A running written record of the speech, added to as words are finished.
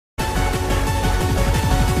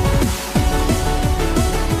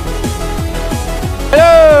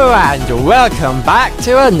Hello and welcome back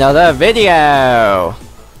to another video.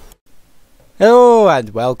 Hello and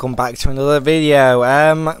welcome back to another video.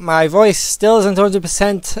 My voice still isn't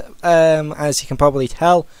 100%, as you can probably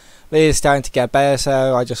tell, but it's starting to get better,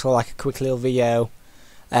 so I just thought like a quick little video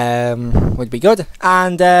would be good.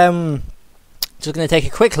 And just going to take a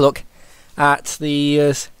quick look at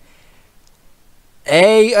the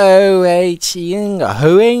Aoing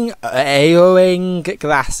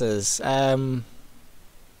glasses.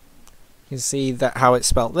 You can see that how it's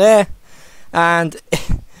spelt there, and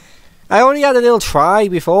I only had a little try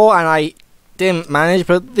before and I didn't manage,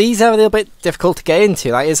 but these are a little bit difficult to get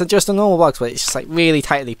into. Like, it's just a normal box, but it's just like really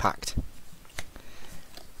tightly packed.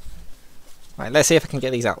 Right, let's see if I can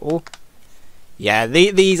get these out. Oh, yeah,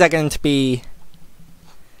 these are going to be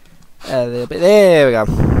a little bit. There we go.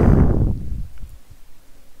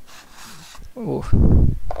 Oh,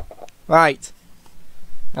 right.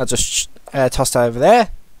 I'll just toss that over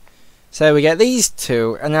there. So we get these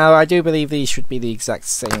two, and now I do believe these should be the exact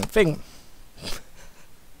same thing.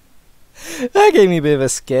 That gave me a bit of a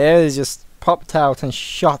scare. It just popped out and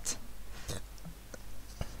shot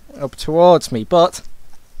up towards me, but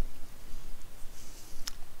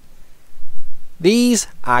these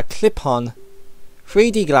are clip-on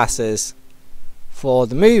 3D glasses for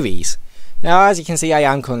the movies. Now, as you can see, I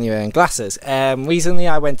am currently wearing glasses. Recently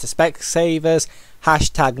I went to Specsavers,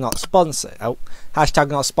 hashtag not sponsored,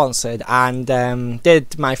 and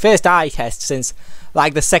did my first eye test since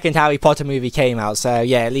like the second Harry Potter movie came out, so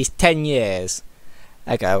yeah, at least 10 years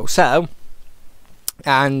ago. So,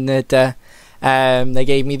 and they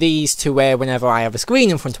gave me these to wear whenever I have a screen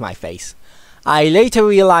in front of my face. I later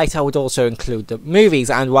realised I would also include the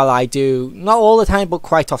movies, and while I do not all the time but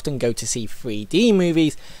quite often go to see 3D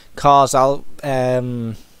movies, cause I'll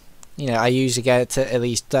you know, I usually get at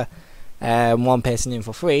least one person in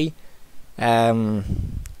for free.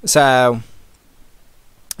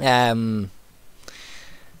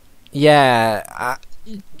 Yeah,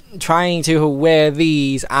 trying to wear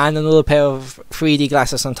these and another pair of 3D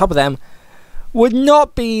glasses on top of them would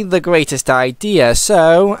not be the greatest idea,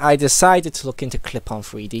 so I decided to look into clip-on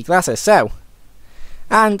 3D glasses. So,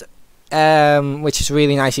 and which is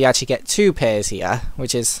really nice, you actually get two pairs here,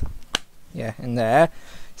 which is, yeah, in there.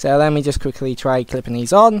 So let me just quickly try clipping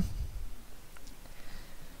these on.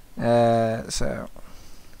 So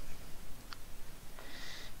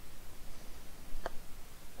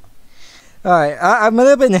alright, I'm a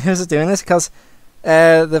little bit nervous doing this because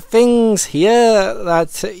the things here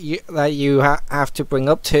that you have to bring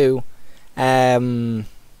up to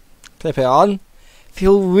clip it on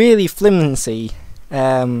feel really flimsy.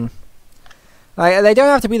 Like, they don't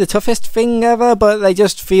have to be the toughest thing ever, but they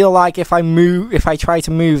just feel like if I try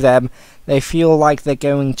to move them, they feel like they're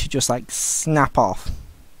going to just like snap off.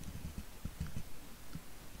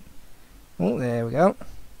 Oh, there we go.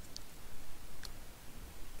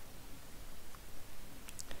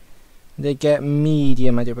 They get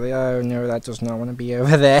medium, I do believe. Oh no, that does not want to be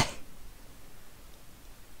over there.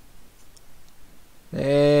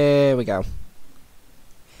 There we go.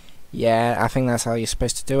 Yeah, I think that's how you're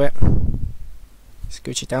supposed to do it.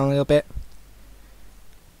 Scooch it down a little bit.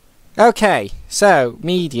 Okay, so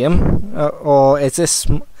medium, or is this?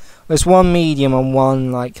 There's one medium and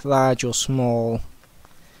one like large or small.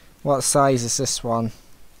 What size is this one?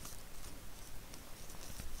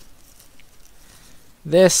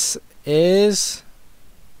 This is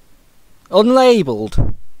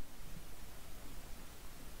unlabeled.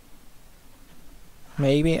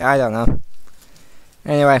 Maybe, I don't know.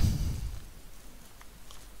 Anyway,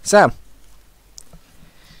 so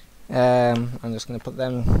I'm just going to put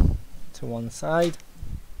them to one side.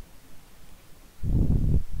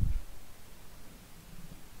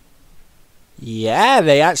 Yeah,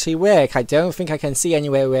 they actually work. I don't think I can see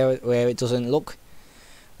anywhere where it doesn't look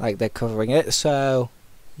like they're covering it. So,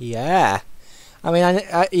 yeah. I mean,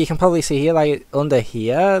 you can probably see here, like under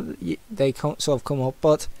here, they sort of come up,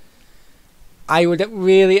 but I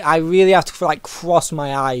really have to like cross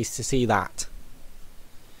my eyes to see that.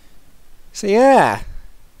 So yeah,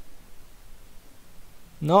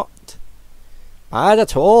 not bad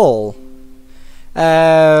at all.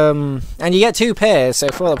 And you get two pairs, so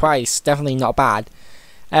for the price, definitely not bad.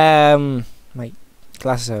 My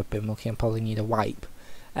glasses are a bit mucky, I probably need a wipe.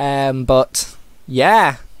 But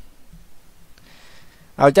yeah,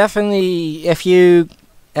 I would definitely, if you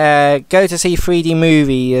go to see 3D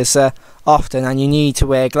movies often and you need to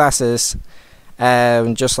wear glasses,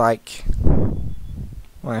 just like,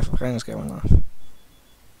 my phone's going off.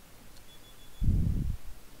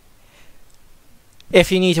 If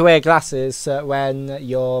you need to wear glasses when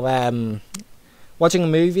you're watching a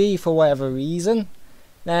movie for whatever reason,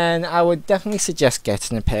 then I would definitely suggest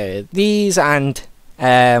getting a pair of these, and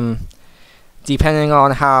depending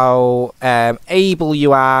on how able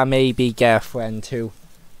you are, maybe get a friend to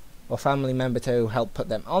or family member to help put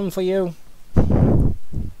them on for you.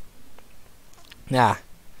 Yeah.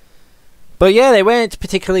 But yeah, they weren't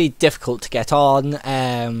particularly difficult to get on.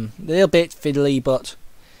 A little bit fiddly, but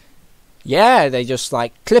yeah, they just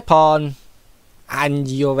like clip on and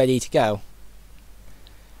you're ready to go.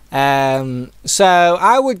 So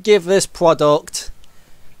I would give this product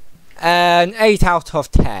an 8 out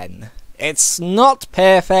of 10. It's not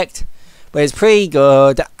perfect, but it's pretty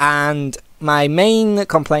good. And my main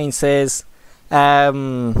complaints is,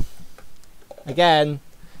 again,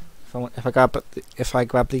 if I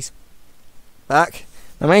grab these back,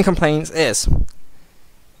 my main complaints is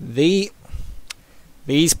these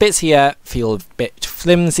bits here feel a bit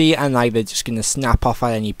flimsy and like they're just gonna snap off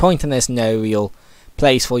at any point, and there's no real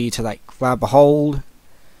place for you to like grab a hold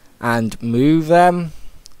and move them.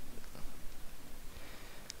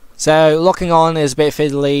 So locking on is a bit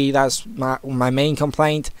fiddly. That's my main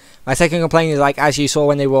complaint. My second complaint is, like, as you saw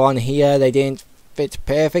when they were on here, they didn't fit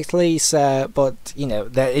perfectly. So, but you know,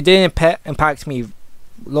 it didn't impact me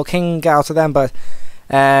looking out of them, but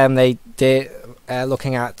they did.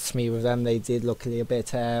 Looking at me with them, they did look a little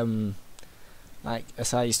bit like a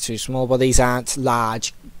size too small. But these aren't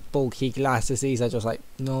large, bulky glasses. These are just like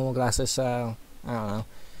normal glasses. So I don't know,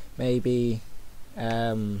 maybe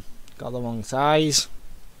got the wrong size.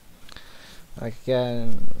 Like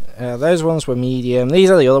again, those ones were medium. These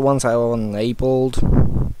are the other ones that are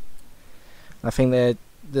unlabeled. I think they're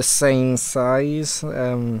the same size.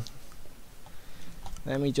 Let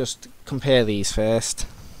me just compare these first.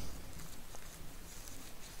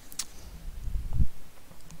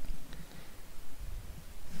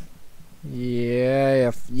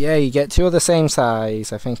 Yeah, you get two of the same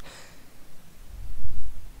size, I think.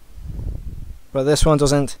 But this one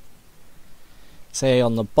doesn't say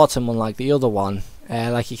on the bottom, unlike the other one.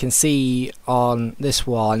 Like you can see on this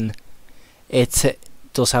one, it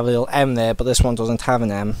does have a little M there, but this one doesn't have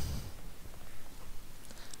an M.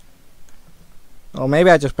 Or maybe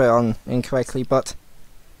I just put it on incorrectly, but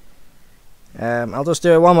I'll just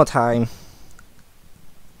do it one more time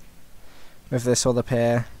with this other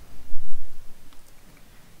pair.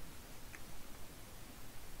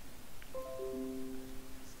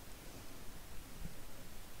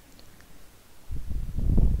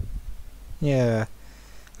 Yeah,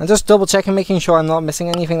 I'm just double checking, making sure I'm not missing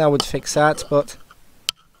anything that would fix that, but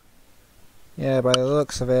yeah, by the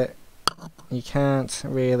looks of it, you can't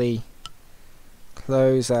really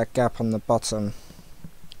close that gap on the bottom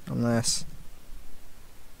unless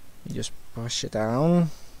you just push it down.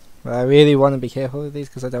 But I really want to be careful with these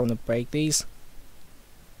because I don't want to break these.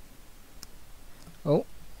 Oh,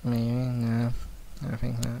 maybe, no, I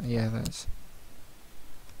think that, yeah, that's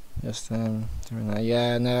just doing that.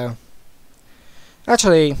 Yeah, no.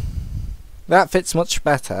 Actually, that fits much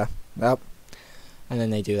better. Yep. And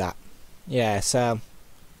then they do that. Yeah, so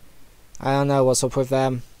I don't know what's up with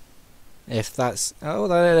them. If that's... Oh,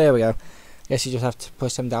 there we go. Guess you just have to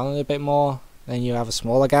push them down a little bit more. Then you have a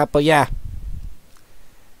smaller gap. But yeah.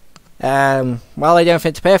 While they don't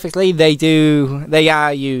fit perfectly, they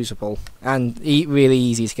are usable. And really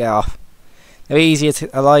easy to get off. They're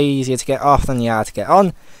a lot easier to get off than they are to get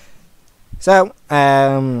on. So,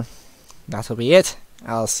 that'll be it.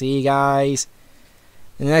 I'll see you guys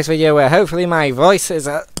in the next video, where hopefully my voice is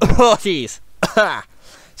at oh jeez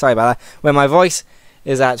sorry about that, where my voice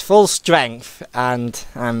is at full strength and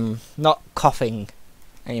I'm not coughing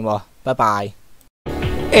anymore. Bye bye.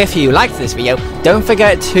 If you liked this video, don't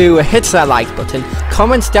forget to hit that like button,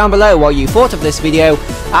 comment down below what you thought of this video,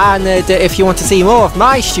 and if you want to see more of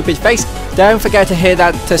my stupid face, don't forget to hit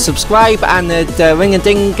that subscribe and ring a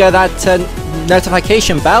ding that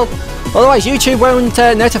notification bell. Otherwise YouTube won't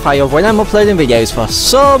notify you of when I'm uploading videos for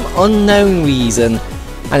some unknown reason.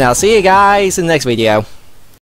 And I'll see you guys in the next video.